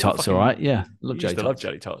 Jelly tots, all right. Yeah, love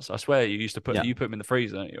jelly tots. I swear you used to put them in the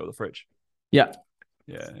freezer, don't you, or the fridge? Yeah.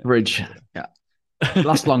 Fridge. Yeah.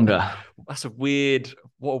 Last longer. That's what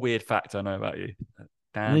a weird fact I know about you.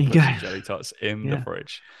 Dan puts his jelly tots in the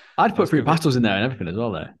fridge. I'd put fruit pastels in there and everything as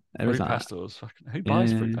well, though. Fruit pastels. Who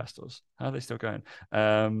buys fruit pastels? How are they still going?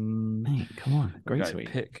 Hey, come on. Great sweet.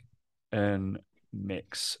 Pick and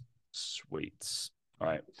mix sweets. All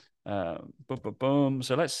right. Boom, boom, boom.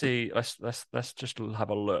 So let's see. Let's just have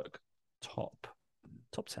a look. Top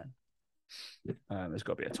 10. There's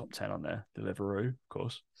got to be a top 10 on there. Deliveroo, of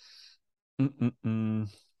course.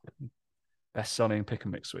 Best selling pick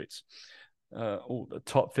and mix sweets. The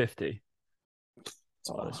top 50.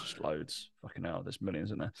 Oh, there's just loads. Fucking hell, there's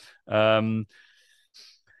millions in there.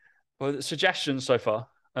 Well, the suggestions so far: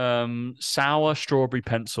 sour strawberry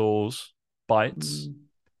pencils, bites,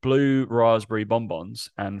 blue raspberry bonbons,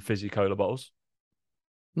 and fizzy cola bottles.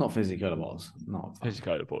 Not fizzy cola bottles. Not fizzy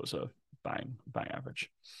cola bottles are bang average.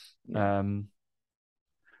 Yeah.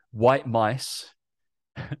 White mice,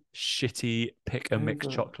 shitty pick and mix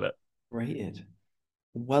chocolate. Rated.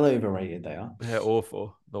 Well overrated they are. They're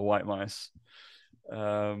awful. The white mice. But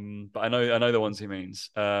I know the ones he means.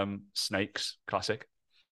 Snakes, classic.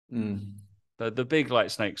 The big like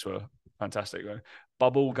snakes were fantastic though.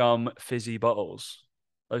 Bubblegum fizzy bottles.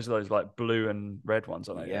 Those are those like blue and red ones,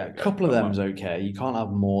 aren't they? Yeah, a couple of them's okay. You can't have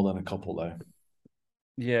more than a couple though.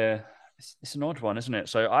 Yeah, it's an odd one, isn't it?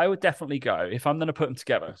 So I would definitely go if I'm going to put them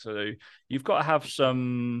together. So you've got to have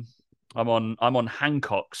some. I'm on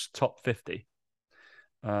Hancock's top 50.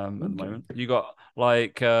 At the moment, you got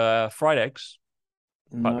like fried eggs.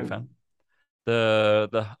 Quite a big fan.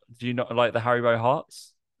 Do you not like the Haribo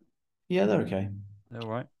Hearts? Yeah, they're okay. They're all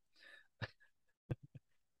right.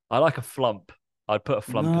 I like a flump. I'd put a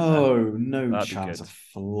flump in there. No chance of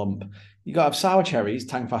flump. You got to have sour cherries,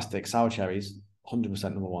 Tangfastic sour cherries, 100%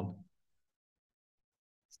 number one.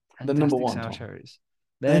 The number one sour cherries.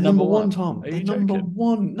 They're number one, Tom. They're number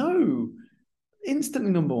one. No,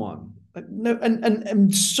 instantly number one. No,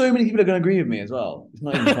 and so many people are going to agree with me as well. It's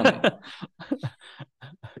not even funny.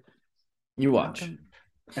 You watch.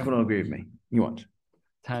 Everyone will agree with me. You watch.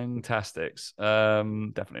 Tangtastics.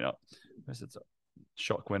 Definitely not. This is a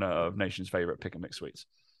shock winner of nation's favorite pick and mix sweets.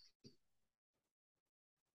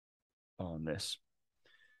 On this.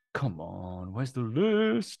 Come on. Where's the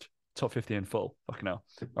list? Top 50 in full. Fucking hell.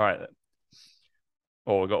 All right.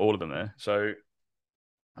 Oh, we got all of them there. So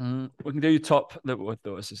we can do top. What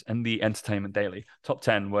was this? And the Entertainment Daily. Top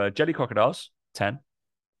 10 were Jelly Crocodiles, 10.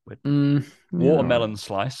 With watermelon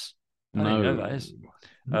slice. I don't know that is.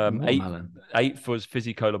 8th was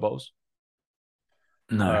Fizzy Cola Bowls.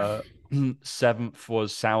 No. 7th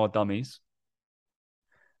was Sour Dummies.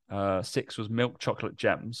 6th was Milk Chocolate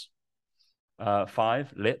Gems.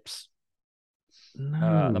 5, Lips.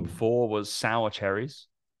 No. Number 4 was Sour Cherries.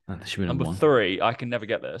 Number 3, I can never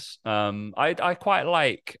get this. I quite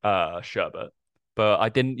like sherbet, but I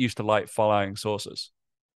didn't used to like flying saucers.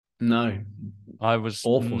 No. I was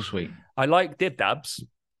awful sweet. I like dib dabs,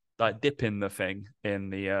 like dipping the thing in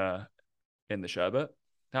the sherbet.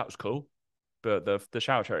 That was cool. But the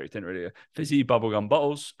sour cherries didn't really. Fizzy bubblegum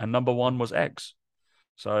bottles, and number 1 was eggs.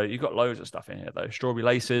 So you got loads of stuff in here though. Strawberry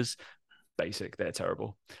laces, basic, they're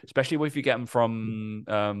terrible. Especially if you get them from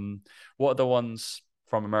what are the ones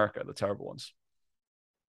from America, the terrible ones?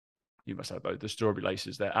 You must have both. The strawberry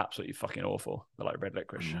laces, they're absolutely fucking awful. They're like red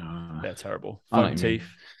licorice. They're terrible. I know Foam what you mean. teeth,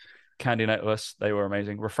 candy necklace, they were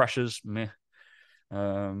amazing. Refreshers, meh. No,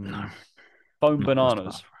 Foam not fussed about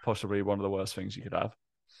bananas, possibly one of the worst things you could have.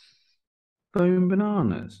 foam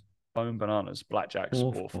bananas. Foam bananas, blackjacks,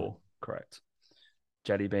 awful. Correct.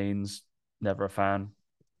 Jelly beans, never a fan.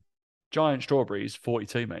 Giant strawberries,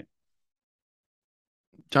 42, mate.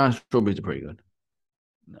 Giant strawberries are pretty good.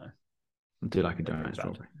 No, I do like a giant bad.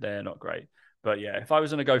 strawberry. They're not great. But yeah, if I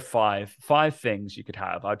was going to go five things you could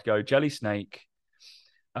have, I'd go jelly snake,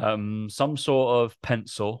 some sort of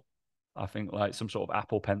pencil. I think like some sort of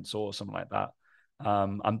apple pencil or something like that.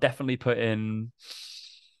 I'm definitely putting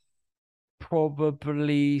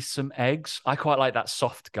probably some eggs. I quite like that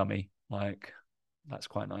soft gummy. Like that's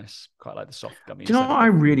quite nice. Quite like the soft gummy. Do you know what I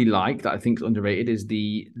really like that I think is underrated is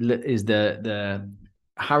the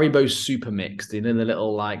Haribo Super Mix. You know the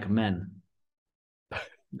little like men.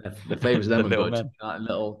 The flavors of them The are good. Like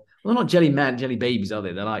little, well, they're not jelly men, jelly babies, are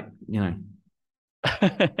they? They're like,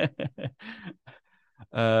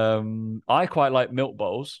 I quite like milk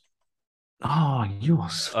bowls. Oh, you are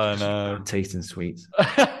such bad tasting sweets.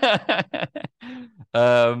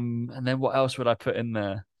 And then what else would I put in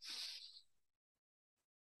there?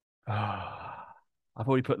 I've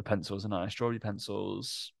already put the pencils in. Strawberry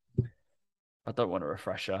pencils. I don't want a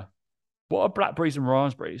refresher. What are blackberries and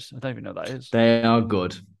raspberries? I don't even know what that is. They are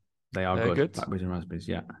good. They're good. Blackberries and raspberries,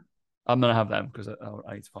 yeah. I'm gonna have them because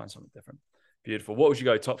I need to find something different. Beautiful. What would you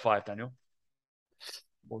go top 5, Daniel?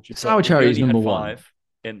 Sour cherry is number one.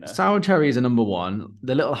 In there. Sour cherry is a number one.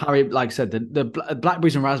 The little Harry, like I said, the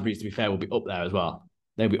blackberries and raspberries, to be fair, will be up there as well.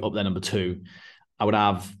 They'll be up there number 2. I would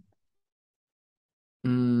have.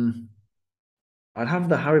 I'd have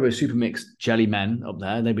the Haribo Super Mix Jelly Men up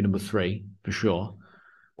there. They'd be number 3 for sure.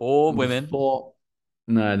 Or number women. 4.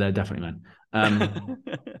 No, they're definitely men.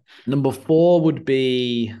 Number 4 would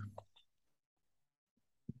be.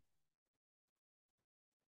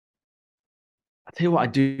 I tell you what I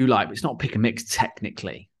do like, but it's not pick and mix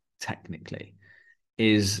technically.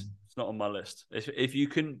 Is it's not on my list. If you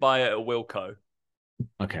couldn't buy it at Wilco.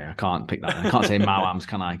 Okay, I can't pick that. I can't say Mawams,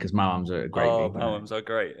 can I? Because Mawams are great. Mawams are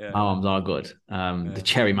great. Yeah. Mawams are good. The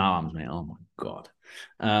cherry Mawams, mate. Oh my god.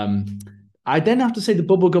 I then have to say the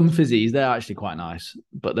bubblegum fizzies. They're actually quite nice,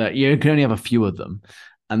 but you can only have a few of them.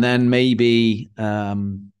 And then maybe what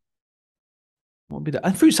would be that?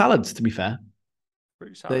 And fruit salads. To be fair,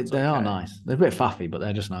 fruit salads. They are nice. They're a bit faffy, but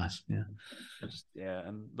they're just nice. Yeah.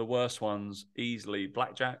 And the worst ones easily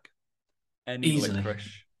blackjack, any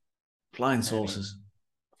licorice, flying saucers.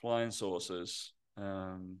 I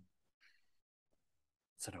don't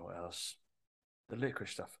know what else. The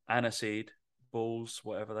licorice stuff, aniseed, balls,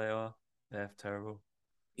 whatever they are, they're terrible.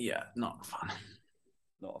 Yeah, not fun.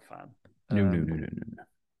 Not a fan. No.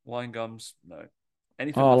 Wine gums, no.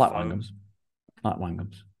 Anything. I like wine gums.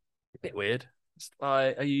 A bit weird.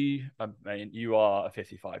 Are you? I mean, you are a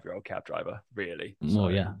 55-year-old cab driver, really. So,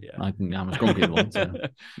 yeah. I'm a grumpy one. So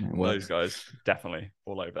those guys definitely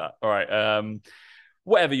all over that. All right.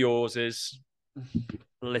 Whatever yours is,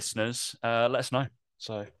 listeners, let us know.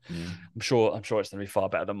 So I'm sure it's going to be far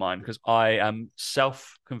better than mine because I am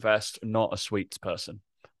self-confessed not a sweets person.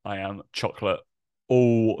 I am chocolate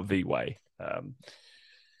all the way.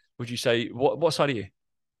 Would you say what side are you?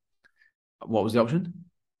 What was the option?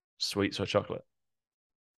 Sweets or chocolate?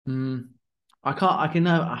 I can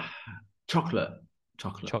have chocolate.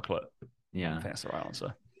 Yeah, I think that's the right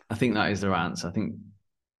answer. I think that is the right answer. I think,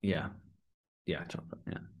 yeah, chocolate.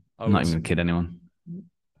 Yeah, I'm not even gonna kid anyone.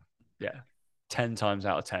 Yeah, 10 times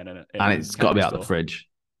out of 10, and it's got to be out the fridge.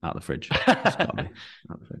 Out the fridge. It's got to be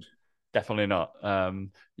out the fridge. Definitely not.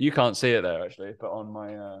 You can't see it there actually, but on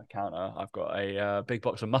my counter, I've got a big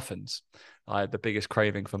box of muffins. I had the biggest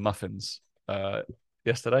craving for muffins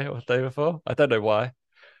yesterday or the day before. I don't know why.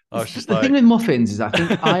 I was just the thing with muffins is I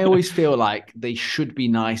think I always feel like they should be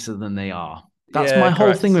nicer than they are. That's my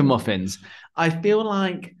whole thing with muffins. I feel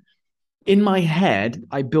like in my head,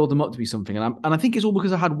 I build them up to be something. And I think it's all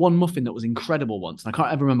because I had one muffin that was incredible once. And I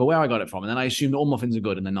can't ever remember where I got it from. And then I assume that all muffins are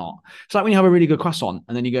good and they're not. It's like when you have a really good croissant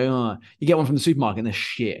and then you go, you get one from the supermarket and they're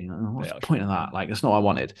shit. And you're like, what's the point of that? Like, that's not what I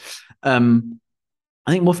wanted. I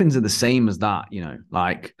think muffins are the same as that,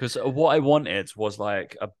 like. Because what I wanted was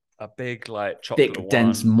like a big, like, chocolate thick,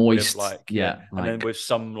 dense, moist, and then with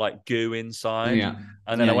some like goo inside. Yeah.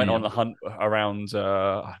 And then I went on the hunt around.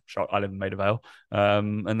 I live in Maida Vale,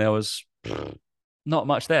 and there was not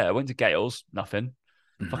much there. I went to Gale's, nothing.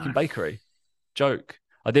 Fucking bakery, joke.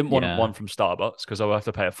 I didn't want one from Starbucks because I would have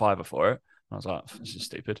to pay a $5 for it. I was like, this is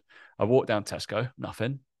stupid. I walked down Tesco,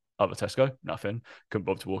 nothing. Other Tesco, nothing. Couldn't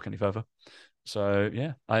bother to walk any further. So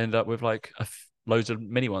yeah, I ended up with like loads of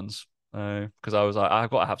mini ones because I was like, I've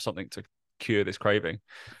got to have something to cure this craving.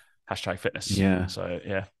 #fitness. Yeah. So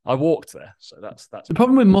yeah, I walked there. So that's The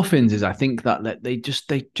problem with muffins is I think that they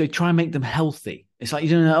try and make them healthy. It's like,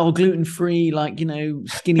 gluten free, like,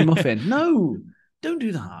 skinny muffin. No, don't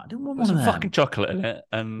do that. I don't want Put one of some them. fucking chocolate in it,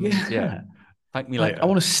 and yeah, thank me like, later. I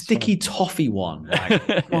want a sticky toffee one.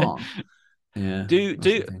 Like, come on. Yeah.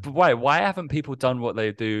 Why haven't people done what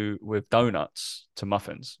they do with donuts to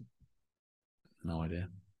muffins? No idea.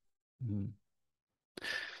 Mm.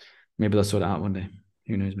 Maybe they'll sort it out one day.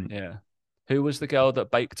 Who knows, mate? Yeah. Who was the girl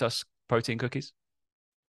that baked us protein cookies?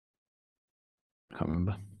 I can't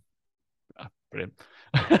remember. Brilliant.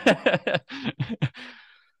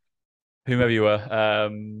 Whomever you were,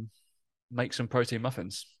 make some protein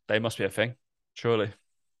muffins. They must be a thing, surely.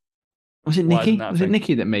 Was it Nikki? Was it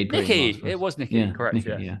Nikki that made Nikki? It was Nikki. Yeah, correct.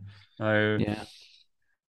 Nikki, yeah. Oh,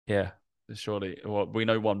 yeah. Surely. Well, we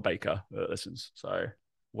know one baker that listens. So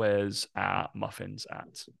where's our muffins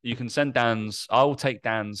at? You can send Dan's. I will take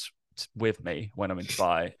Dan's with me when I'm in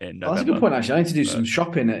Dubai in November. That's a good point, actually. I need to do some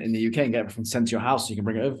shopping in the UK and get everything sent to your house so you can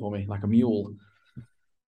bring it over for me, like a mule.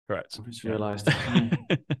 Correct. I just realised.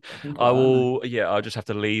 I will. Yeah, I'll just have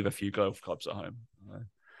to leave a few golf clubs at home.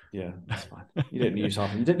 Yeah, that's fine. You don't use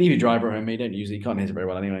half. You don't leave your driver at home. You don't use it. You can't hit it very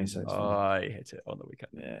well anyway. So I hit it on the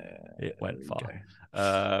weekend. Yeah, it went far.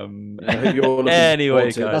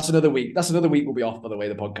 Anyway, that's another week. That's another week. We'll be off, by the way,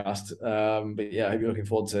 the podcast. But yeah, I hope you're looking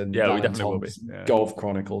forward to. Yeah, we definitely will be. Golf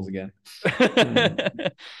Chronicles again.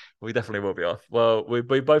 We definitely will be off. Well, we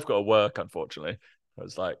both got to work, unfortunately.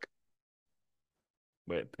 It's like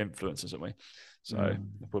we're influencers, aren't we? So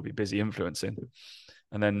we'll be busy influencing.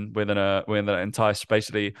 And then we're in the entire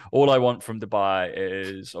basically all I want from Dubai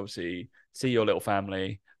is obviously see your little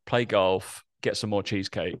family, play golf, get some more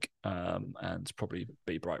cheesecake, and probably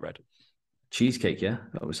be bright red. Cheesecake, yeah,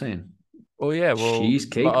 that was saying. Well, yeah,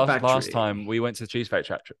 Cheesecake Factory. Last time we went to the Cheesecake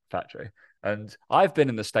Factory, and I've been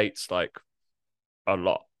in the States like a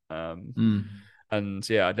lot, and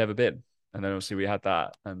yeah, I'd never been. And then obviously we had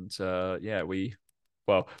that, and yeah, we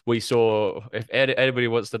saw, if anybody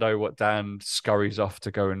wants to know what Dan scurries off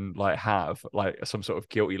to go and like have like some sort of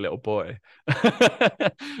guilty little boy,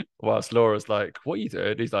 whilst Laura's like, "What are you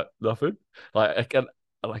doing?" He's like, "Nothing." Like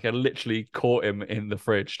I literally caught him in the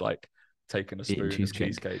fridge, like taking a spoon of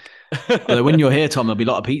cheesecake. Although when you're here, Tom, there'll be a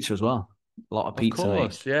lot of pizza as well. A lot of pizza. Of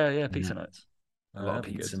course, yeah, pizza nights. A lot of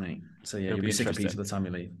pizza, mate. So yeah, you'll be sick of pizza by the time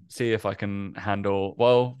you leave. See if I can handle.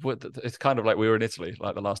 Well, it's kind of like we were in Italy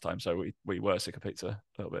like the last time, so we were sick of pizza a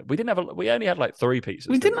little bit. We only had like 3 pizzas.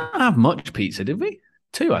 We didn't have much pizza, did we?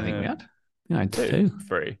 2, I think we had. Yeah, 2.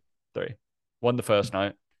 3. One the first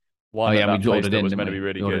night. One. Oh yeah, we ordered in. Was meant to be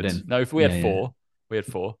really good. No, if we had 4, we had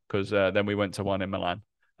 4 because then we went to one in Milan,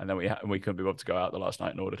 and then we couldn't be able to go out the last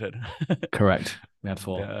night and ordered it. Correct. We had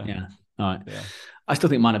 4. Yeah. All right. Yeah. I still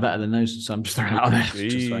think mine are better than those, so I'm just throwing it out there.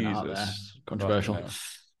 Just throwing it out there. Controversial.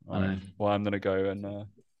 Right. Well, I'm going to go and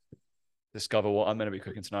discover what I'm going to be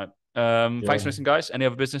cooking tonight. Thanks for listening, guys. Any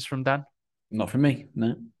other business from Dan? Not from me.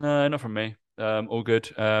 No, not from me. All good.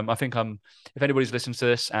 I think if anybody's listening to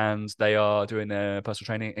this and they are doing their personal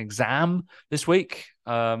training exam this week,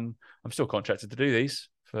 I'm still contracted to do these.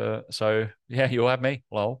 So yeah, you'll have me.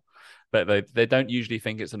 Lol. But they don't usually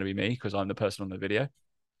think it's going to be me because I'm the person on the video.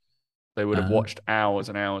 They would have watched hours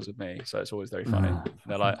and hours of me, so it's always very funny.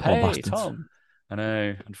 They're like, "Hey, bastards. Tom." I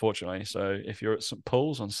know, unfortunately. So if you're at St.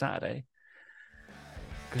 Paul's on Saturday,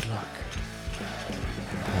 good luck.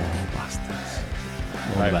 Poor bastards.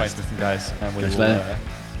 All right, thanks for listening, guys, and we will